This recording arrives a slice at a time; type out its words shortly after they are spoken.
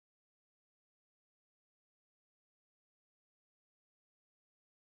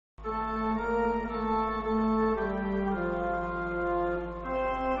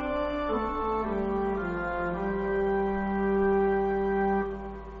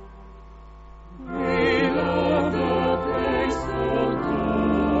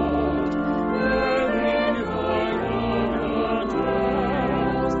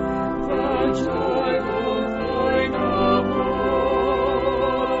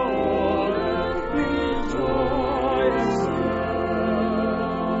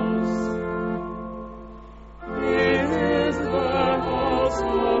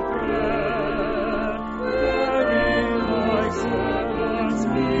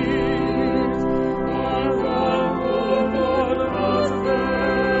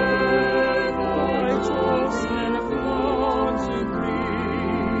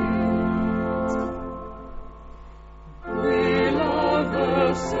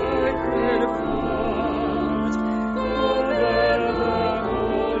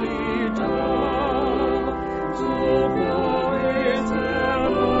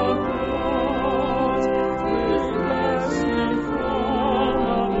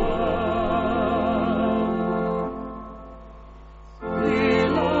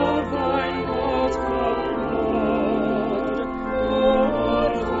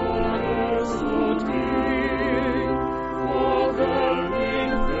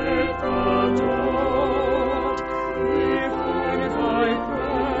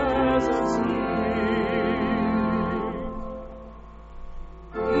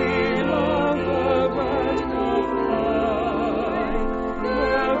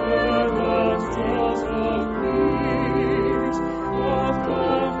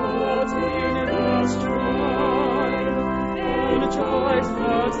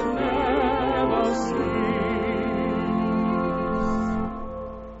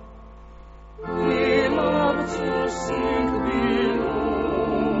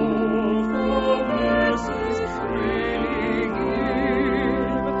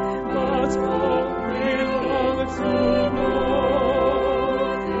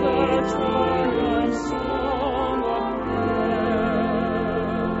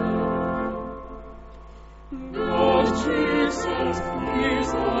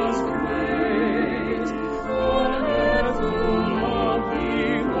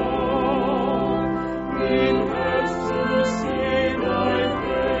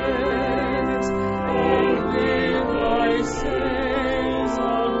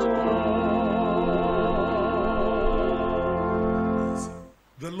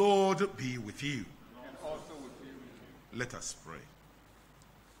Let us pray.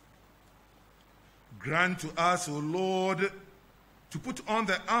 Grant to us, O Lord, to put on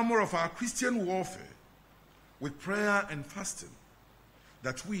the armor of our Christian warfare with prayer and fasting,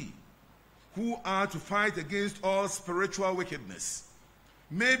 that we, who are to fight against all spiritual wickedness,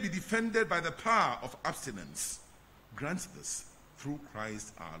 may be defended by the power of abstinence. Grant this through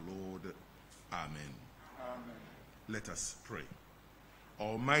Christ our Lord. Amen. Amen. Let us pray.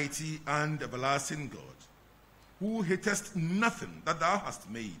 Almighty and everlasting God, who hatest nothing that thou hast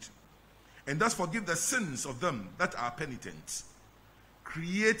made, and dost forgive the sins of them that are penitent,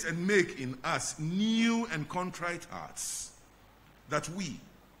 create and make in us new and contrite hearts, that we,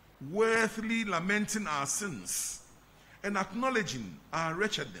 worthily lamenting our sins and acknowledging our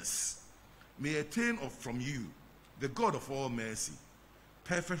wretchedness, may attain from you, the God of all mercy,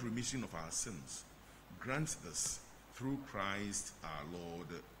 perfect remission of our sins. Grant this through Christ our Lord.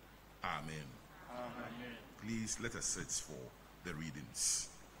 Amen. Amen. Please let us sit for the readings.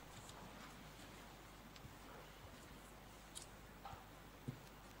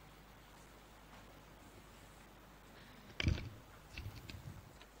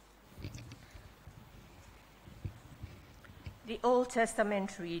 The Old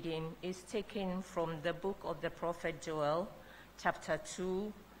Testament reading is taken from the book of the prophet Joel, chapter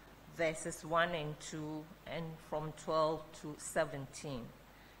 2, verses 1 and 2, and from 12 to 17.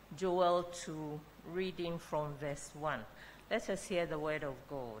 Joel 2, reading from verse 1. Let us hear the word of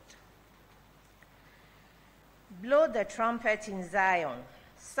God. Blow the trumpet in Zion,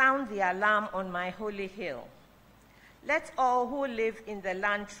 sound the alarm on my holy hill. Let all who live in the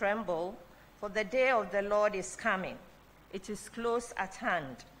land tremble, for the day of the Lord is coming. It is close at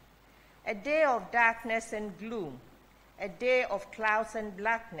hand. A day of darkness and gloom, a day of clouds and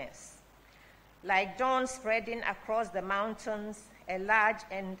blackness. Like dawn spreading across the mountains, a large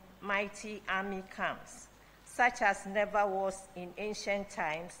and mighty army comes, such as never was in ancient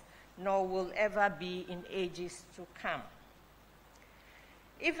times, nor will ever be in ages to come.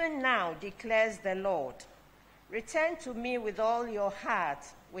 Even now, declares the Lord, return to me with all your heart,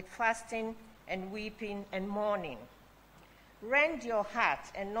 with fasting and weeping and mourning. Rend your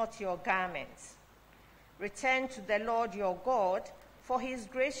heart and not your garments. Return to the Lord your God, for he is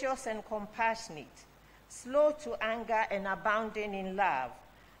gracious and compassionate, slow to anger and abounding in love,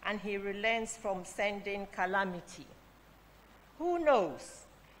 and he relents from sending calamity. Who knows?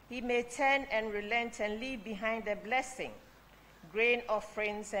 He may turn and relent and leave behind a blessing, grain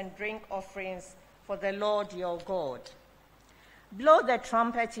offerings and drink offerings for the Lord your God. Blow the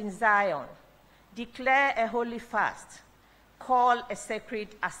trumpet in Zion, declare a holy fast, call a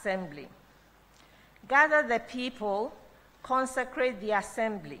sacred assembly. Gather the people, consecrate the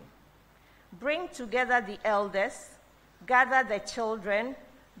assembly. Bring together the elders, gather the children,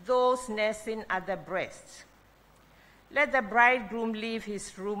 those nursing at the breast. Let the bridegroom leave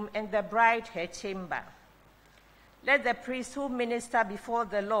his room and the bride her chamber. Let the priests who minister before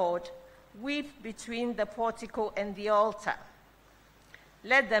the Lord weep between the portico and the altar.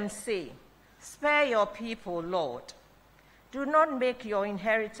 Let them say, "Spare your people, Lord. Do not make your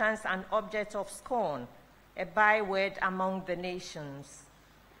inheritance an object of scorn, a byword among the nations.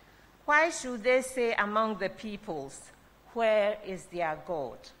 Why should they say among the peoples, 'Where is their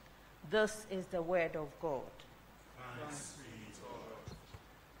God?'" This is the word of God. Thanks be to God.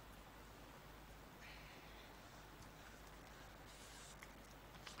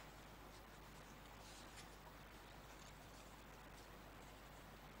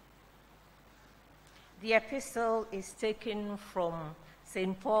 The epistle is taken from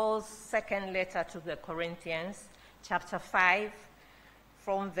St. Paul's second letter to the Corinthians, chapter 5,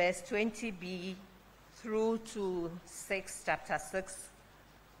 from verse 20b through to chapter 6,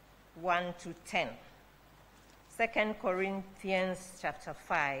 1 to 10. 2 Corinthians chapter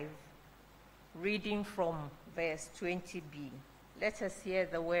 5, reading from verse 20b. Let us hear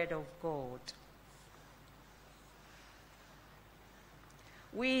the word of God.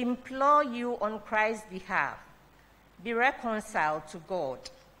 We implore you on Christ's behalf, be reconciled to God.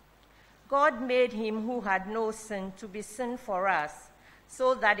 God made him who had no sin to be sin for us,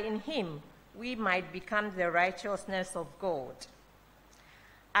 so that in him we might become the righteousness of God.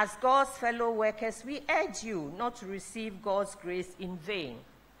 As God's fellow workers, we urge you not to receive God's grace in vain.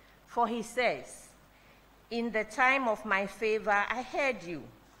 For he says, "In the time of my favor I heard you,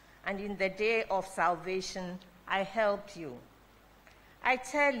 and in the day of salvation I helped you." I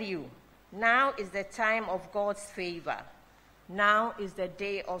tell you, now is the time of God's favor. Now is the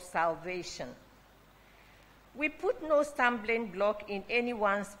day of salvation. We put no stumbling block in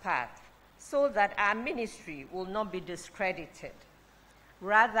anyone's path, so that our ministry will not be discredited.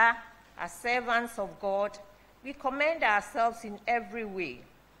 Rather, as servants of God, we commend ourselves in every way,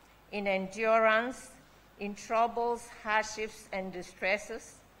 in endurance, in troubles, hardships, and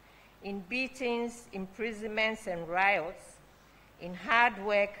distresses, in beatings, imprisonments, and riots, in hard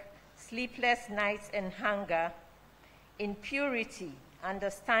work, sleepless nights, and hunger, in purity,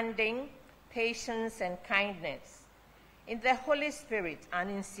 understanding, patience, and kindness, in the Holy Spirit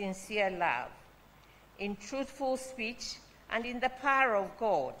and in sincere love, in truthful speech and in the power of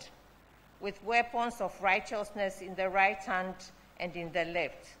God, with weapons of righteousness in the right hand and in the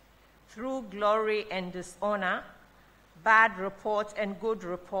left, through glory and dishonor, bad report and good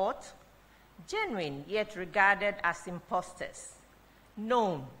report, genuine yet regarded as impostors,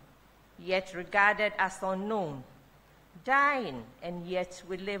 known yet regarded as unknown, dying and yet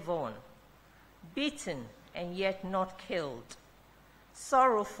we live on, beaten and yet not killed,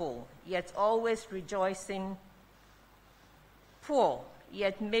 sorrowful yet always rejoicing, poor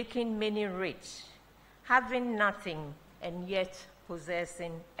yet making many rich, having nothing and yet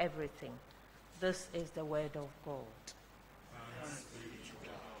possessing everything. This is the word of God. Thanks be to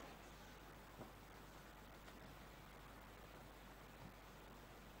God.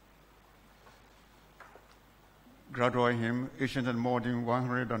 Gradual hymn, Ancient and Modern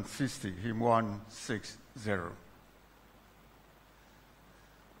 160, hymn 160.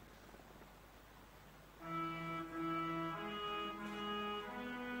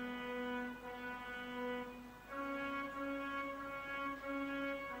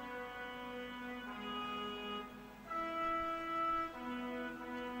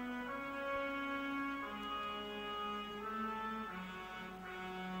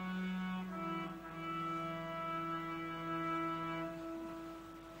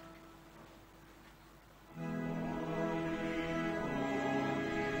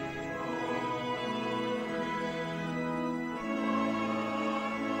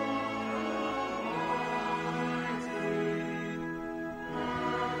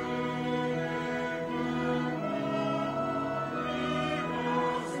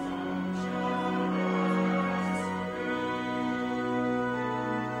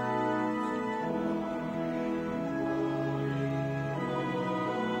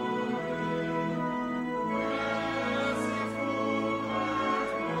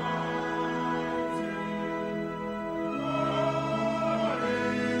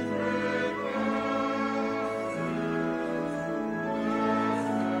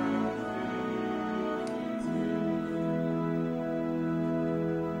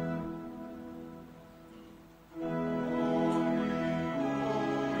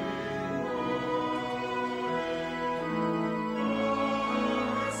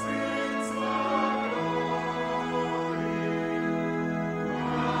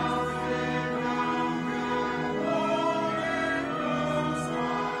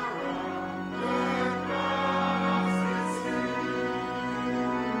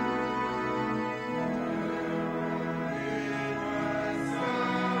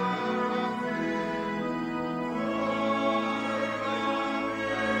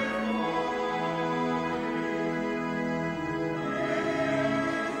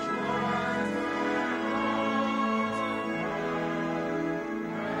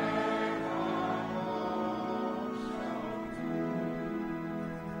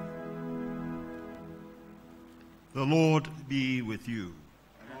 The Lord be with you.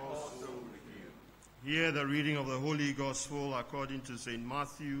 And also with you. Hear the reading of the Holy Gospel according to St.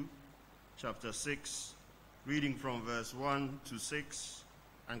 Matthew, chapter 6, reading from verse 1 to 6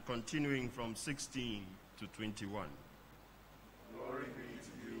 and continuing from 16 to 21. Glory be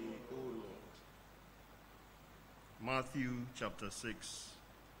to you, O Lord. Matthew chapter 6,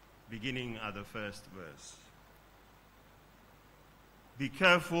 beginning at the first verse. Be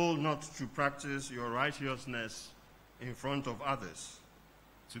careful not to practice your righteousness in front of others,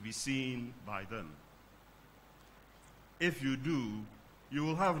 to be seen by them. If you do, you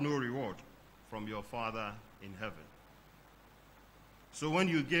will have no reward from your Father in heaven. So when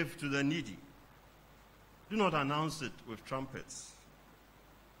you give to the needy, do not announce it with trumpets,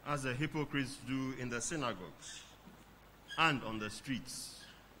 as the hypocrites do in the synagogues and on the streets,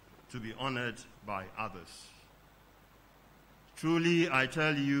 to be honored by others. Truly, I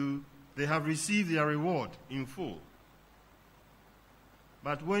tell you, they have received their reward in full.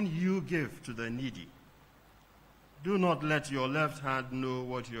 But when you give to the needy, do not let your left hand know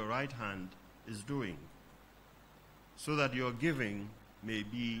what your right hand is doing, so that your giving may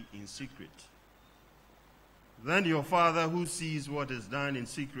be in secret. Then your Father who sees what is done in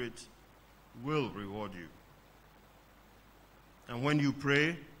secret will reward you. And when you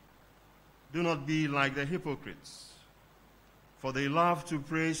pray, do not be like the hypocrites, for they love to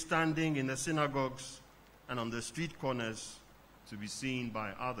pray standing in the synagogues and on the street corners to be seen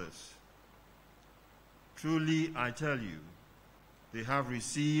by others. Truly, I tell you, they have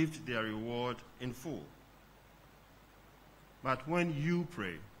received their reward in full. But when you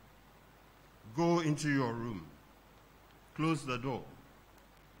pray, go into your room, close the door,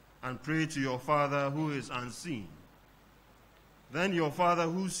 and pray to your Father who is unseen. Then your Father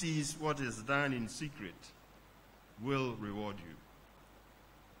who sees what is done in secret will reward you.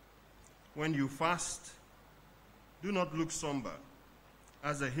 When you fast, do not look somber,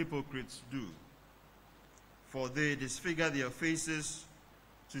 as the hypocrites do, for they disfigure their faces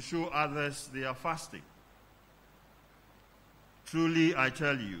to show others they are fasting. Truly, I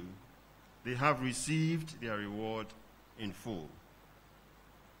tell you, they have received their reward in full.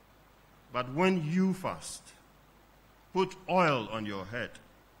 But when you fast, put oil on your head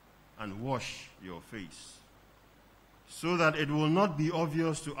and wash your face, so that it will not be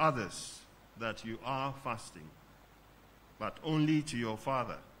obvious to others that you are fasting, but only to your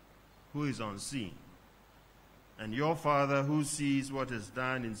Father who is unseen. And your Father who sees what is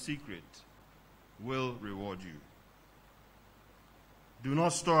done in secret will reward you. Do not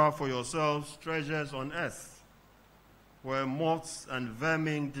store up for yourselves treasures on earth, where moths and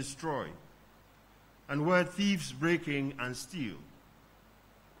vermin destroy, and where thieves break in and steal.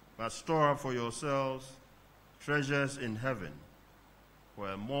 But store up for yourselves treasures in heaven,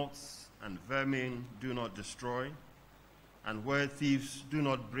 where moths and vermin do not destroy, and where thieves do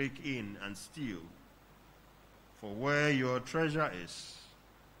not break in and steal. For where your treasure is,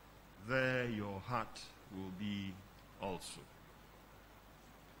 there your heart will be also.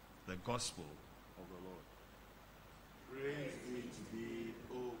 The Gospel of the Lord. Praise be to thee,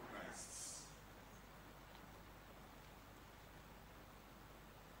 O Christ.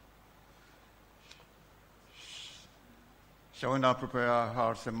 Shall we now prepare our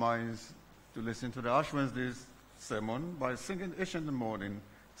hearts and minds to listen to the Ash Wednesday's sermon by singing Each in the Morning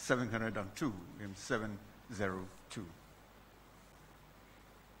 702, hymn 702.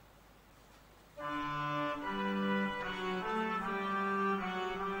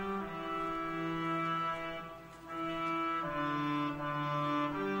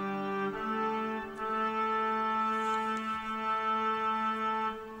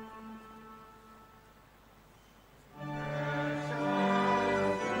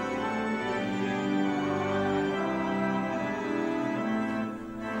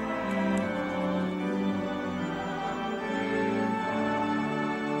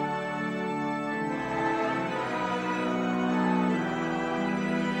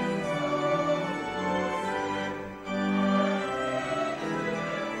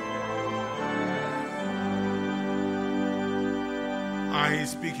 I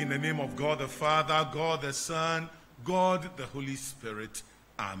speak in the name of God the Father, God the Son, God the Holy Spirit.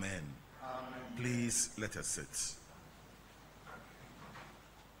 Amen. Amen. Please let us sit.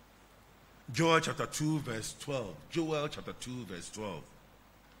 Joel chapter 2 verse 12. Joel chapter 2 verse 12.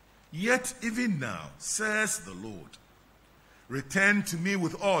 Yet even now, says the Lord, return to me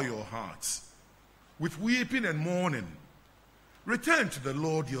with all your hearts, with weeping and mourning. Return to the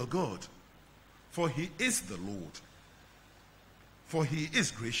Lord your God, for he is the Lord. For he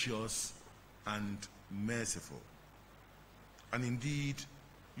is gracious and merciful, and indeed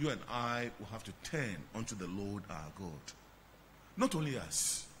you and I will have to turn unto the Lord our God. Not only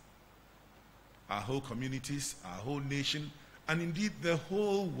us, our whole communities, our whole nation, and indeed the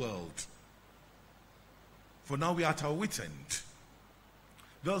whole world. For now we are at our wit's end.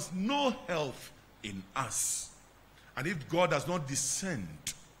 There's no help in us. And if God does not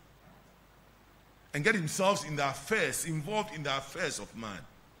descend and get himself in the affairs, involved in the affairs of man,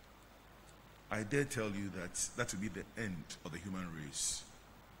 I dare tell you that that will be the end of the human race.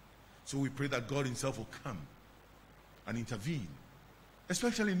 So we pray that God himself will come and intervene,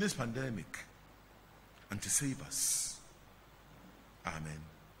 especially in this pandemic, and to save us. Amen.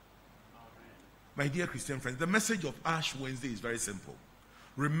 My dear Christian friends, the message of Ash Wednesday is very simple.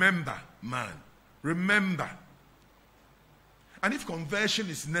 Remember, man. Remember. And if conversion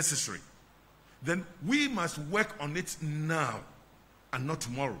is necessary, then we must work on it now and not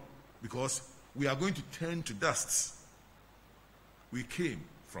tomorrow, because we are going to turn to dust. We came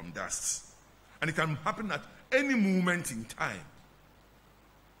from dust. And it can happen at any moment in time.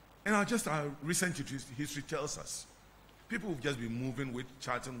 And our recent history tells us, people who've just been moving with,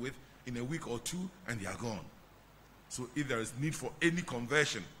 chatting with, in a week or two, and they are gone. So if there is need for any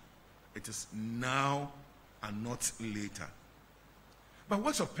conversion, it is now and not later. But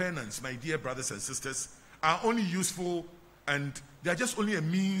works of penance, my dear brothers and sisters, are only useful, and they are just only a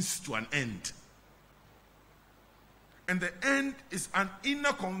means to an end. And the end is an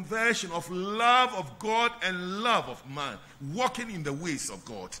inner conversion of love of God and love of man, walking in the ways of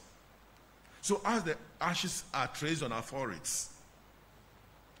God. So as the ashes are traced on our foreheads,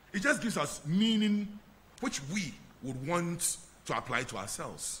 it just gives us meaning which we would want to apply to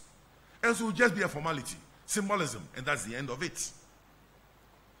ourselves. Else it will just be a formality, symbolism, and that's the end of it.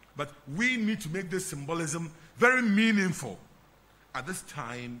 But we need to make this symbolism very meaningful at this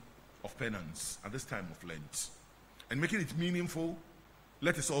time of penance, at this time of Lent. And making it meaningful,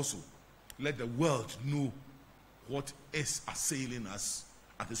 let us also let the world know what is assailing us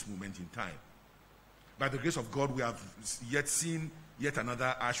at this moment in time. By the grace of God, we have yet seen yet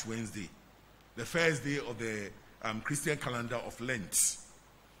another Ash Wednesday, the first day of the Christian calendar of Lent,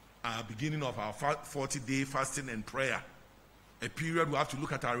 beginning of our 40-day fasting and prayer, a period we have to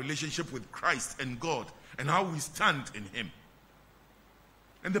look at our relationship with Christ and God and how we stand in him.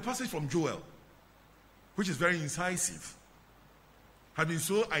 And the passage from Joel, which is very incisive, had been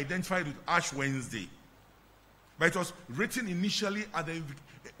so identified with Ash Wednesday. But it was written initially at the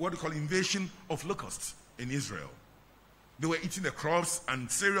what we call invasion of locusts in Israel. They were eating the crops and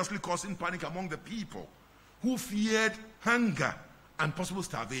seriously causing panic among the people who feared hunger and possible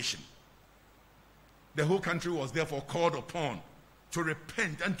starvation. The whole country was therefore called upon to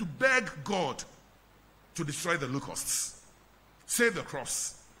repent and to beg God to destroy the locusts, save the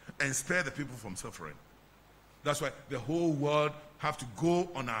crops, and spare the people from suffering. That's why the whole world have to go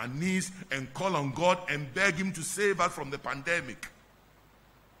on our knees and call on God and beg him to save us from the pandemic.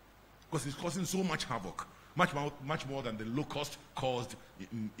 Because it's causing so much havoc, much more than the locust caused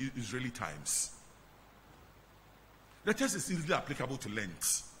in Israeli times. The text is easily applicable to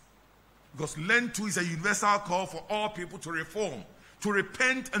Lent. Because Lent too is a universal call for all people to reform, to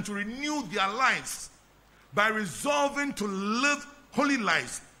repent, and to renew their lives by resolving to live holy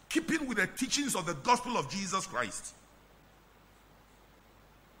lives, keeping with the teachings of the gospel of Jesus Christ.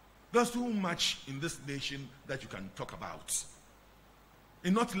 There's too much in this nation that you can talk about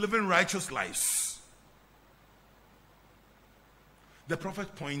in not living righteous lives. The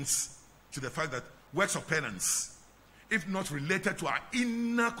prophet points to the fact that works of penance, if not related to our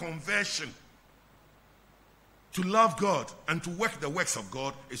inner conversion to love God and to work the works of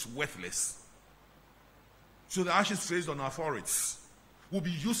God, is worthless. So the ashes traced on our foreheads will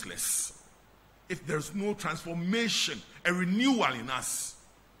be useless if there's no transformation, a renewal in us.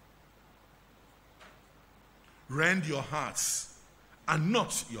 Rend your hearts and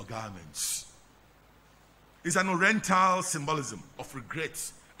not your garments. It's an oriental symbolism of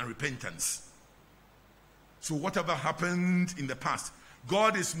regret and repentance. So whatever happened in the past,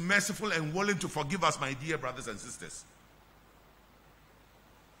 God is merciful and willing to forgive us, my dear brothers and sisters.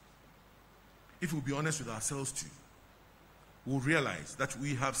 If we'll be honest with ourselves too, we'll realize that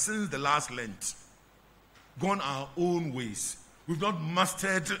we have, since the last Lent, gone our own ways. We've not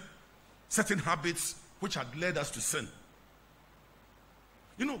mastered certain habits which had led us to sin.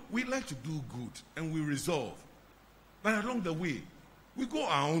 You know, we like to do good and we resolve. But along the way, we go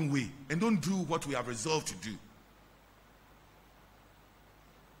our own way and don't do what we have resolved to do.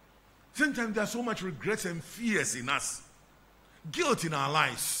 Sometimes there's so much regrets and fears in us, guilt in our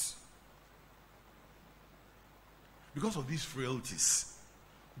lives. Because of these frailties,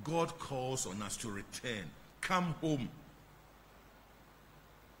 God calls on us to return, come home.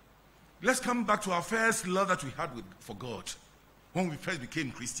 Let's come back to our first love that we had for God when we first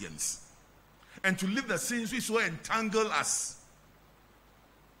became Christians. And to leave the sins which so entangle us.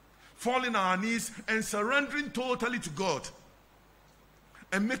 Falling on our knees and surrendering totally to God.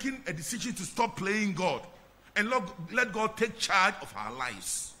 And making a decision to stop playing God. And let God take charge of our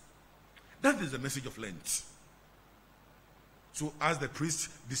lives. That is the message of Lent. So as the priest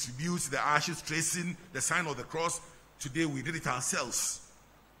distributes the ashes tracing the sign of the cross, today we did it ourselves.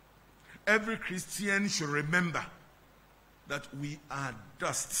 Every Christian should remember that we are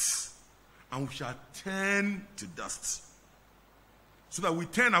dust and we shall turn to dust. So that we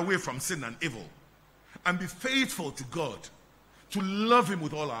turn away from sin and evil and be faithful to God, to love him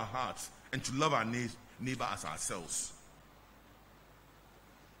with all our hearts and to love our neighbor as ourselves.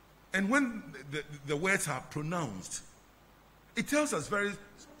 And when the words are pronounced, it tells us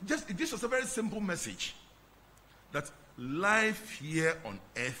it gives us a very simple message that life here on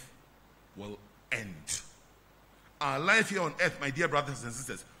earth will end. Our life here on earth, my dear brothers and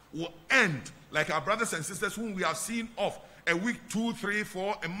sisters, will end like our brothers and sisters whom we have seen off a week, 2, 3,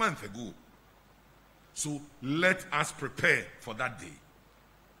 4, a month ago. So let us prepare for that day.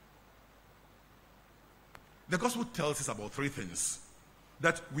 The gospel tells us about 3 things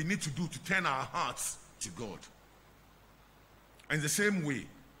that we need to do to turn our hearts to God. And the same way,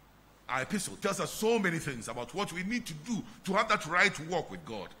 our epistle tells us so many things about what we need to do to have that right walk with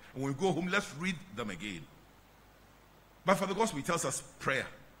God. And when we go home, let's read them again. But for the gospel, it tells us prayer.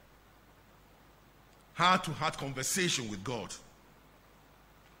 Heart-to-heart conversation with God.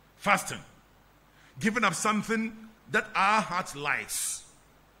 Fasting. Giving up something that our heart likes.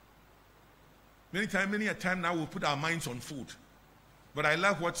 Many a time now we put our minds on food. But I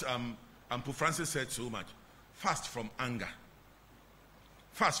like what Pope Francis said so much. Fast from anger.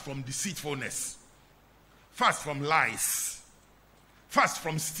 Fast from deceitfulness. Fast from lies. Fast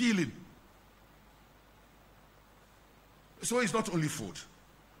from stealing. So it's not only food,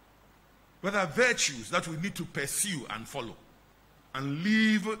 but there are virtues that we need to pursue and follow and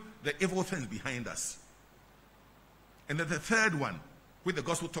leave the evil things behind us. And then the third one, which the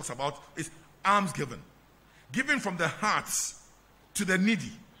gospel talks about, is almsgiving. Giving from the hearts to the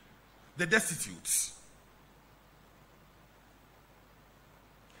needy, the destitute.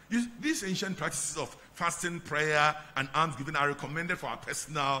 These ancient practices of fasting, prayer, and almsgiving are recommended for our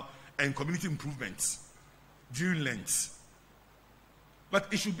personal and community improvements during Lent. But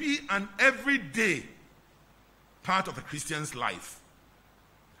it should be an everyday part of a Christian's life.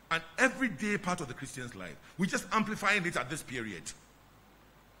 An everyday part of the Christian's life. We're just amplifying it at this period.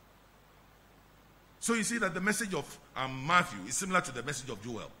 So you see that the message of Matthew is similar to the message of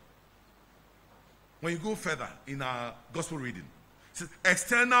Joel. When you go further in our gospel reading, it says,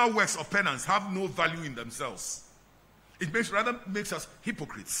 external works of penance have no value in themselves. It rather makes us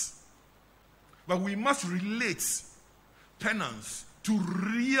hypocrites. But we must relate penance to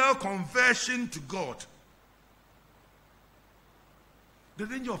real conversion to God. The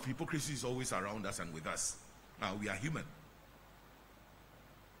danger of hypocrisy is always around us and with us. Now, we are human.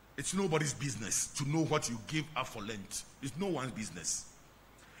 It's nobody's business to know what you give up for Lent. It's no one's business.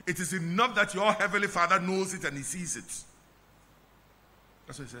 It is enough that your Heavenly Father knows it and He sees it.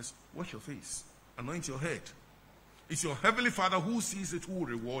 That's why He says, wash your face, anoint your head. It's your Heavenly Father who sees it, who will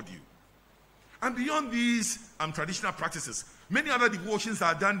reward you. And beyond these traditional practices, many other devotions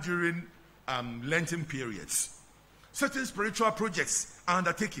are done during Lenten periods. Certain spiritual projects are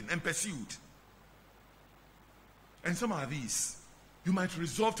undertaken and pursued. And some are these. You might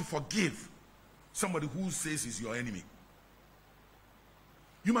resolve to forgive somebody who says is your enemy.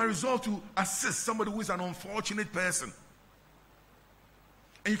 You might resolve to assist somebody who is an unfortunate person.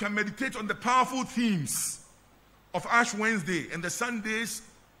 And you can meditate on the powerful themes of Ash Wednesday and the Sundays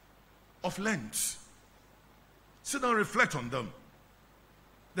of Lent. Sit down and reflect on them.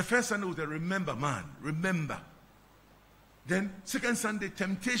 The first Sunday was the remember man, remember. Then second Sunday,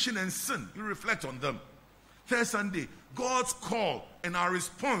 temptation and sin. You reflect on them. Third Sunday, God's call and our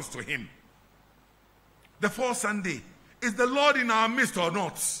response to Him. The fourth Sunday, is the Lord in our midst or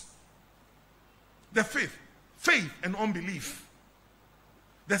not? The fifth, faith and unbelief.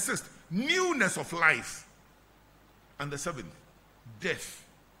 The sixth, newness of life. And the seventh, death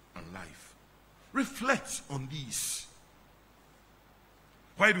and life. Reflect on these.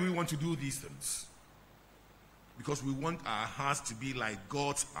 Why do we want to do these things? Because we want our hearts to be like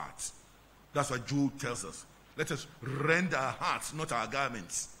God's heart. That's what Job tells us. Let us rend our hearts, not our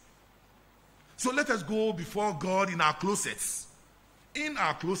garments. So let us go before God in our closets. In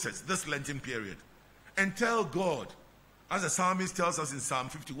our closets, this Lenten period. And tell God, as the psalmist tells us in Psalm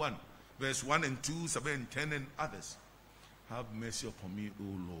 51, verse 1 and 2, 7 and 10 and others. Have mercy upon me, O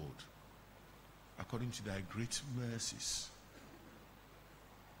Lord, according to thy great mercies.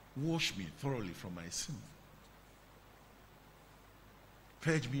 Wash me thoroughly from my sin.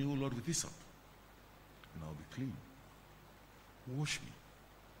 Purge me, O Lord, with hyssop, and I'll be clean. Wash me,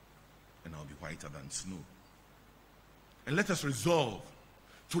 and I'll be whiter than snow. And let us resolve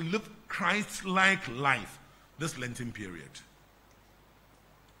to live Christ-like life this Lenten period.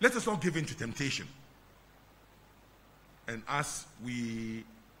 Let us not give in to temptation. And as the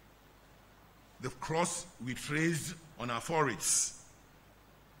cross we traced on our foreheads,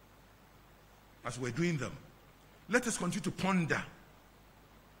 as we're doing them, let us continue to ponder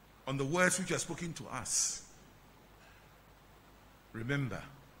on the words which are spoken to us. Remember,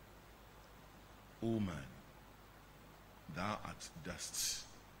 O man, thou art dust,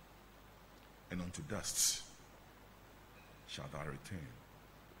 and unto dust shalt thou return.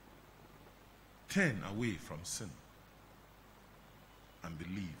 Turn away from sin and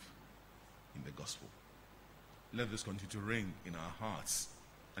believe in the gospel. Let this continue to reign in our hearts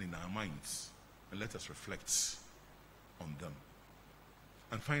and in our minds, and let us reflect on them.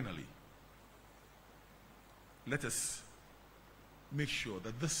 And finally, let us make sure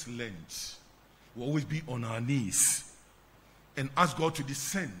that this Lent will always be on our knees and ask God to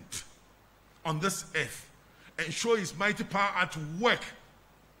descend on this earth and show his mighty power at work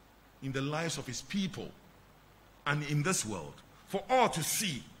in the lives of his people and in this world, for all to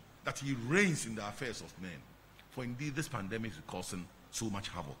see that he reigns in the affairs of men. For indeed, this pandemic is causing so much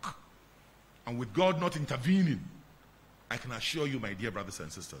havoc. And with God not intervening, I can assure you, my dear brothers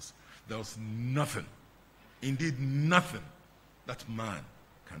and sisters, there's nothing, indeed nothing, that man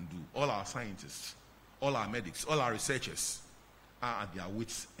can do. All our scientists, all our medics, all our researchers are at their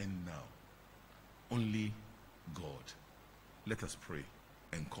wits' end now. Only God. Let us pray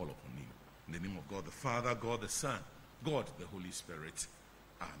and call upon him. In the name of God the Father, God the Son, God the Holy Spirit.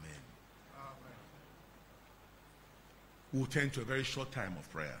 Amen. Amen. We'll turn to a very short time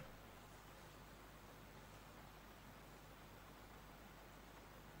of prayer.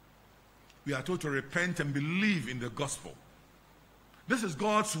 We are told to repent and believe in the gospel. This is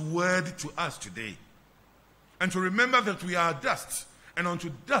God's word to us today. And to remember that we are dust, and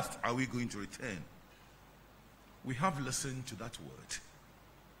unto dust are we going to return. We have listened to that word.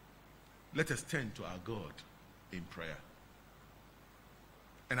 Let us turn to our God in prayer.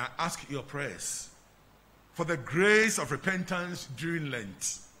 And I ask your prayers for the grace of repentance during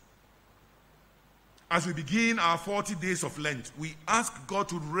Lent. As we begin our 40 days of Lent, we ask God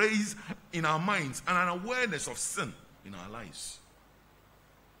to raise in our minds an awareness of sin in our lives.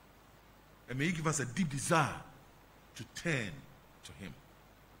 And may he give us a deep desire to turn to him.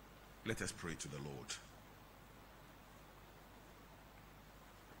 Let us pray to the Lord.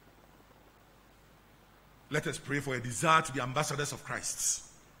 Let us pray for a desire to be ambassadors of Christ.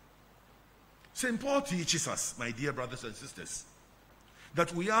 St. Paul teaches us, my dear brothers and sisters,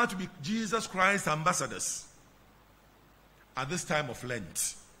 that we are to be Jesus Christ's ambassadors. At this time of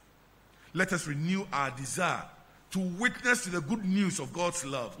Lent, let us renew our desire to witness to the good news of God's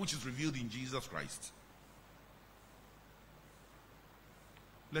love, which is revealed in Jesus Christ.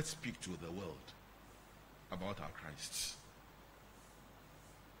 Let's speak to the world about our Christ.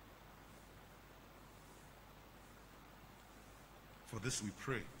 For this we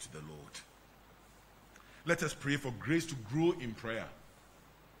pray to the Lord. Let us pray for grace to grow in prayer.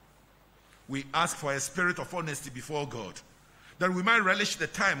 We ask for a spirit of honesty before God, that we might relish the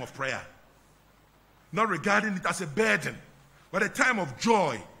time of prayer, not regarding it as a burden, but a time of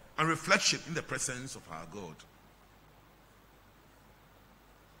joy and reflection in the presence of our God.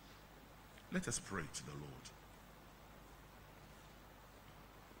 Let us pray to the Lord.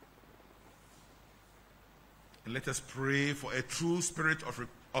 And let us pray for a true spirit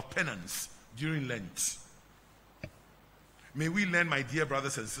of penance during Lent. May we learn, my dear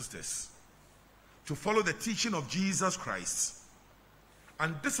brothers and sisters, to follow the teaching of Jesus Christ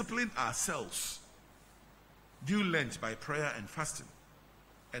and discipline ourselves during Lent by prayer and fasting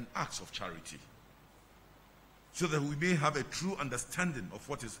and acts of charity, so that we may have a true understanding of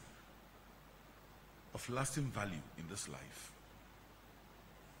what is of lasting value in this life.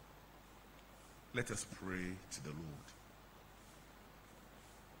 Let us pray to the Lord.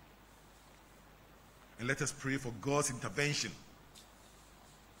 And let us pray for God's intervention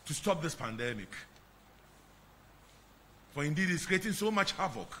to stop this pandemic. For indeed it's creating so much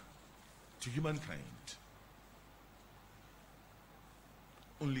havoc to humankind.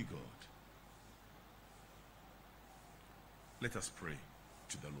 Only God. Let us pray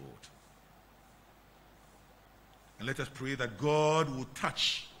to the Lord. And let us pray that God will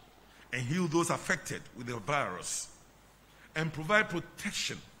touch and heal those affected with the virus and provide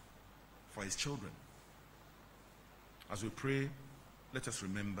protection for his children. As we pray, let us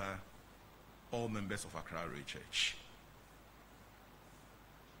remember all members of Accra Ray Church.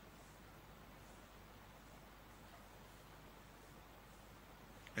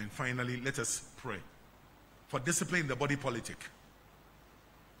 And finally, let us pray for discipline in the body politic,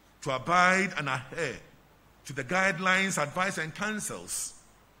 to abide and adhere to the guidelines, advice, and counsels,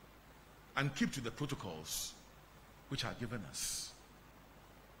 and keep to the protocols which are given us.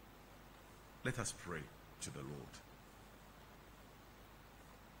 Let us pray to the Lord.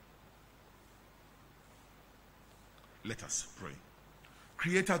 Let us pray.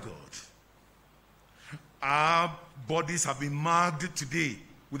 Creator God, our bodies have been marked today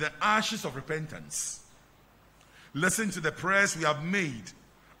with the ashes of repentance. Listen to the prayers we have made,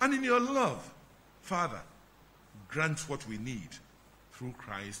 and in your love, Father, grant what we need through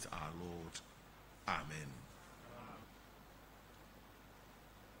Christ our Lord. Amen.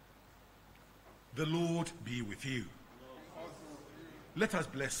 The Lord be with you. Let us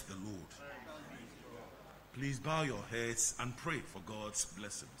bless the Lord. Please bow your heads and pray for God's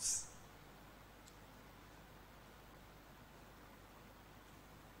blessings.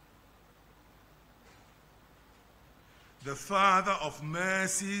 The Father of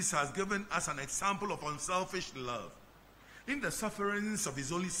mercies has given us an example of unselfish love in the sufferings of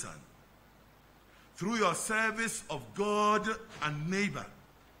his only Son. Through your service of God and neighbor,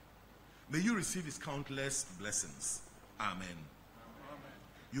 may you receive his countless blessings. Amen.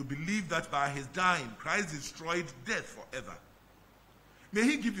 You believe that by his dying, Christ destroyed death forever. May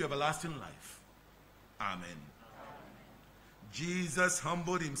he give you everlasting life. Amen. Jesus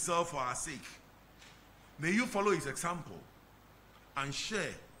humbled himself for our sake. May you follow his example and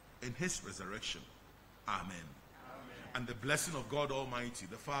share in his resurrection. Amen. And the blessing of God Almighty,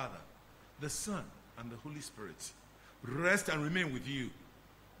 the Father, the Son, and the Holy Spirit rest and remain with you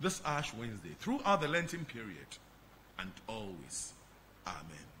this Ash Wednesday, throughout the Lenten period, and always.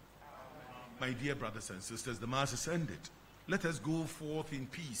 Amen. My dear brothers and sisters, the Mass is ended. Let us go forth in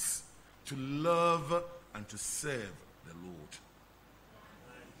peace to love and to serve the Lord.